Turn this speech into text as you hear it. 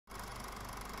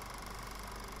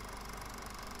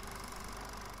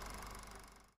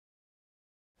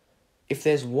If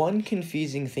there's one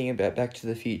confusing thing about Back to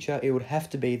the Future, it would have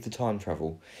to be the time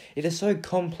travel. It is so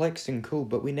complex and cool,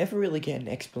 but we never really get an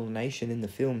explanation in the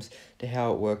films to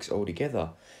how it works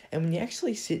altogether. And when you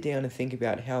actually sit down and think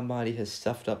about how Marty has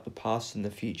stuffed up the past and the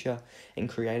future and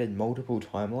created multiple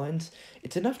timelines,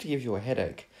 it's enough to give you a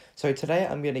headache. So today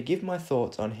I'm going to give my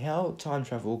thoughts on how time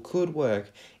travel could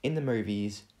work in the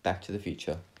movies Back to the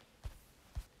Future.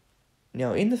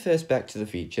 Now, in the first Back to the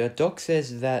Future, Doc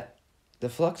says that the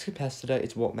flux capacitor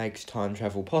is what makes time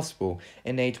travel possible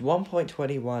and needs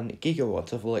 1.21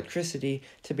 gigawatts of electricity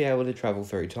to be able to travel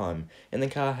through time. And the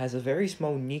car has a very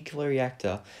small nuclear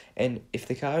reactor, and if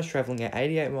the car is travelling at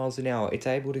 88 miles an hour, it's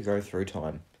able to go through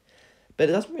time. But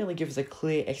it doesn't really give us a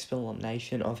clear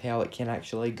explanation of how it can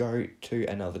actually go to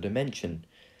another dimension.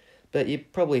 But you're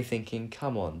probably thinking,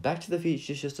 come on, Back to the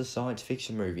Future is just a science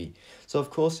fiction movie, so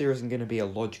of course there isn't going to be a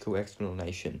logical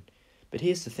explanation. But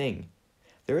here's the thing,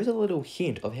 there is a little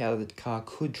hint of how the car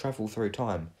could travel through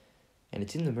time, and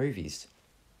it's in the movies.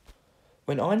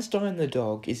 When Einstein the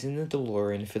dog is in the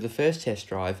DeLorean for the first test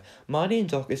drive, Marty and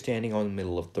Doc are standing on the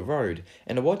middle of the road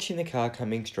and are watching the car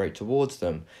coming straight towards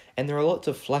them, and there are lots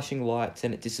of flashing lights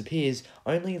and it disappears,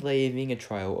 only leaving a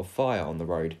trail of fire on the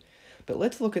road. But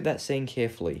let's look at that scene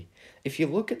carefully. If you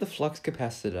look at the flux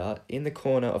capacitor in the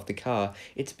corner of the car,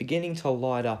 it's beginning to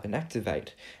light up and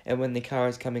activate, and when the car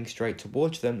is coming straight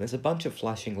towards them, there's a bunch of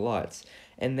flashing lights,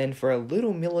 and then for a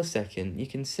little millisecond, you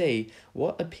can see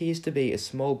what appears to be a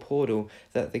small portal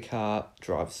that the car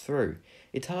drives through.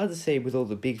 It's hard to see with all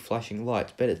the big flashing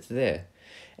lights, but it's there.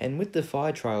 And with the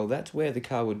fire trail, that's where the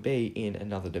car would be in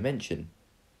another dimension.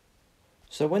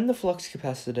 So when the flux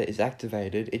capacitor is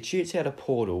activated, it shoots out a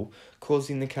portal,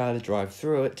 causing the car to drive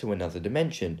through it to another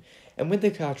dimension. And with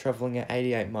the car travelling at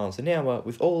 88 miles an hour,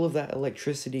 with all of that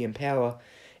electricity and power,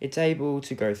 it's able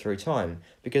to go through time,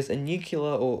 because a nuclear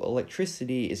or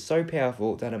electricity is so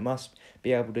powerful that it must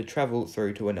be able to travel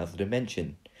through to another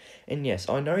dimension. And yes,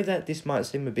 I know that this might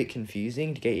seem a bit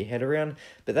confusing to get your head around,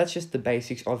 but that's just the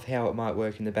basics of how it might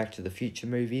work in the Back to the Future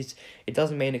movies. It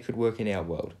doesn't mean it could work in our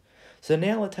world. So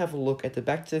now let's have a look at the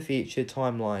Back to the Future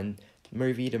timeline,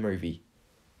 movie to movie.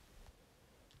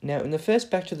 Now, in the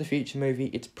first Back to the Future movie,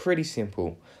 it's pretty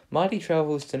simple. Marty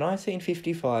travels to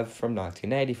 1955 from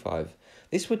 1985.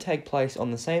 This would take place on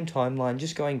the same timeline,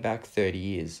 just going back 30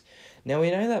 years. Now,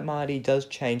 we know that Marty does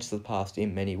change the past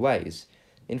in many ways.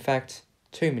 In fact,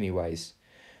 too many ways.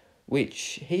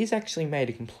 Which, he's actually made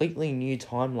a completely new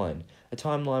timeline. A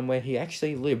timeline where he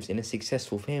actually lives in a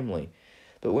successful family.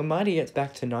 But when Marty gets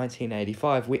back to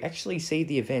 1985, we actually see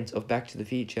the events of Back to the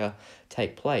Future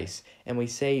take place. And we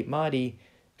see Marty,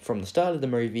 from the start of the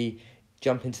movie,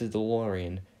 jump into the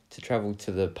DeLorean to travel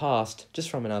to the past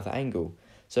just from another angle.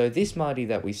 So this Marty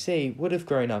that we see would have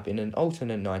grown up in an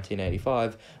alternate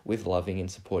 1985 with loving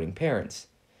and supporting parents.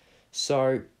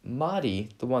 So Marty,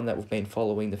 the one that we've been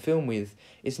following the film with,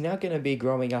 is now going to be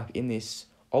growing up in this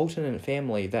alternate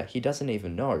family that he doesn't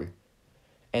even know.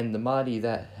 And the Marty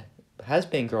that has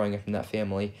been growing up in that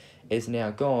family is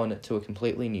now gone to a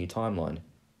completely new timeline.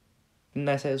 Didn't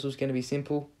I say this was going to be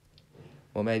simple?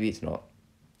 Well, maybe it's not.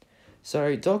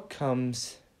 So Doc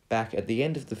comes back at the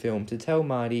end of the film to tell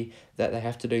Marty that they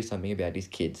have to do something about his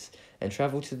kids and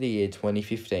travel to the year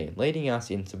 2015, leading us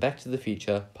into Back to the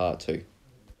Future Part 2.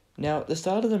 Now, at the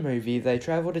start of the movie, they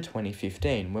travel to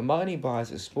 2015, where Marty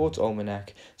buys a sports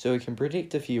almanac so he can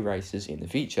predict a few races in the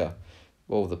future.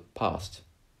 Well, the past.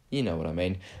 You know what I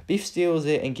mean. Biff steals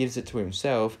it and gives it to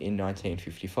himself in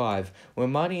 1955, where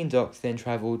Marty and Doc then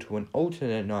travel to an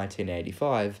alternate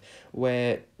 1985,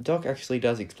 where Doc actually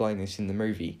does explain this in the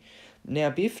movie. Now,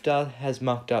 Biff has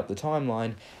mucked up the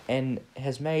timeline and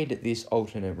has made this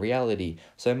alternate reality,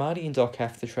 so Marty and Doc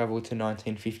have to travel to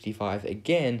 1955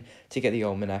 again to get the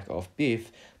almanac off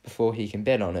Biff before he can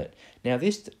bet on it. Now,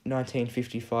 this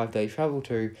 1955 they travel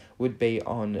to would be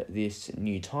on this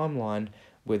new timeline,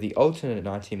 where the alternate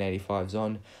 1985's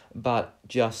on, but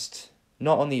just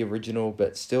not on the original,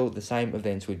 but still the same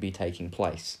events would be taking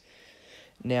place.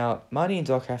 Now, Marty and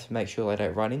Doc have to make sure they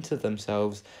don't run into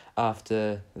themselves.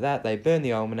 After that, they burn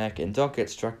the almanac and Doc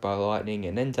gets struck by lightning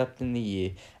and ends up in the year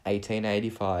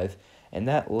 1885, and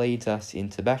that leads us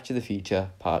into Back to the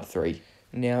Future Part 3.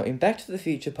 Now, in Back to the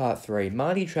Future Part 3,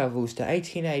 Marty travels to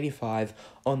 1885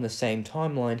 on the same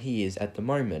timeline he is at the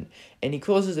moment, and he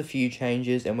causes a few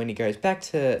changes, and when he goes back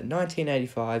to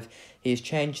 1985, he has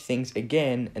changed things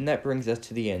again, and that brings us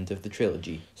to the end of the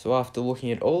trilogy. So after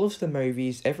looking at all of the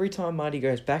movies, every time Marty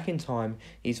goes back in time,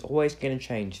 he's always going to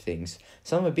change things.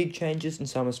 Some are big changes and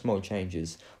some are small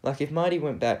changes. Like if Marty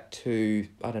went back to,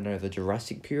 I don't know, the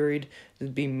Jurassic period,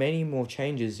 there'd be many more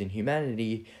changes in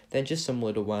humanity than just some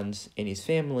little ones in his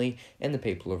family and the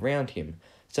people around him.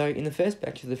 So in the first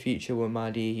Back to the Future, where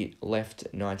Marty left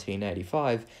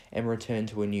 1985 and returned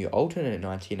to a new alternate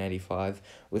 1985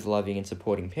 with loving and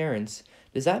supporting parents,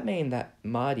 does that mean that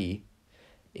Marty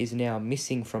is now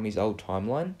missing from his old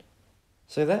timeline?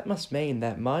 So that must mean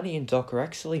that Marty and Doc are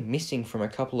actually missing from a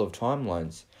couple of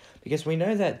timelines, because we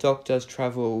know that Doc does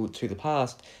travel to the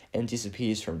past and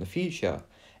disappears from the future.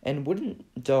 And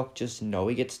wouldn't Doc just know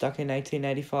he gets stuck in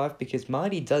 1885? Because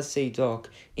Marty does see Doc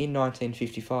in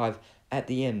 1955 at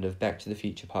the end of Back to the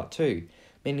Future Part 2,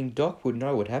 meaning Doc would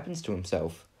know what happens to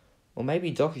himself. Or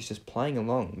maybe Doc is just playing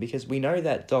along, because we know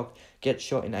that Doc gets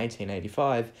shot in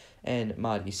 1885 and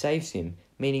Marty saves him,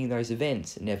 meaning those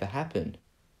events never happen.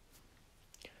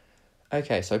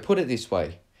 Okay, so put it this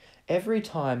way. Every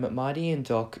time Marty and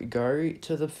Doc go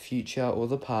to the future or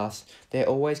the past, they're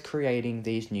always creating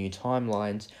these new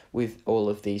timelines with all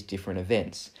of these different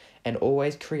events, and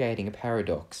always creating a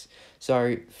paradox.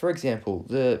 So, for example,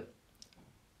 the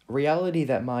reality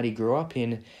that Marty grew up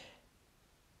in,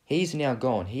 he's now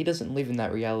gone. He doesn't live in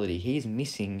that reality. He's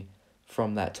missing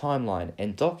from that timeline,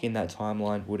 and Doc in that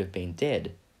timeline would have been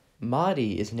dead.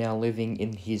 Marty is now living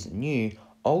in his new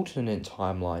alternate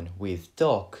timeline with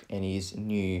Doc and his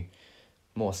new,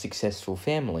 more successful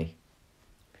family.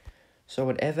 So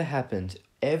whatever happens,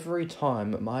 every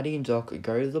time Marty and Doc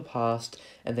go to the past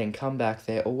and then come back,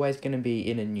 they're always going to be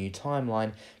in a new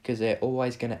timeline, because they're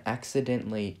always going to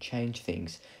accidentally change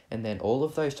things. And then all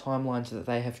of those timelines that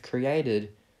they have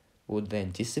created would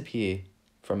then disappear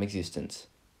from existence.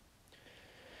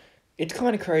 It's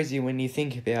kind of crazy when you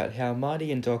think about how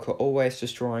Marty and Doc are always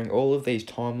destroying all of these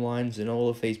timelines and all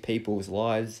of these people's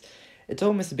lives. It's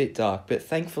almost a bit dark, but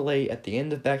thankfully, at the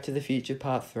end of Back to the Future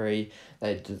Part 3,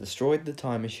 they destroyed the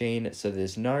time machine, so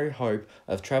there's no hope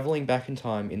of travelling back in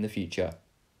time in the future.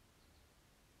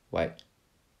 Wait.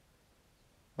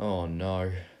 Oh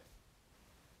no.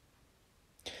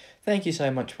 Thank you so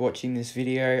much for watching this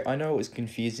video. I know it was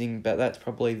confusing, but that's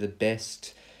probably the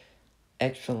best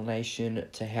explanation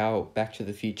to how Back to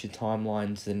the Future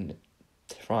timelines and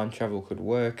time travel could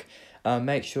work.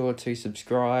 Make sure to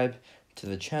subscribe to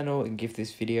the channel and give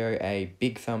this video a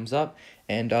big thumbs up,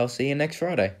 and I'll see you next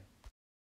Friday.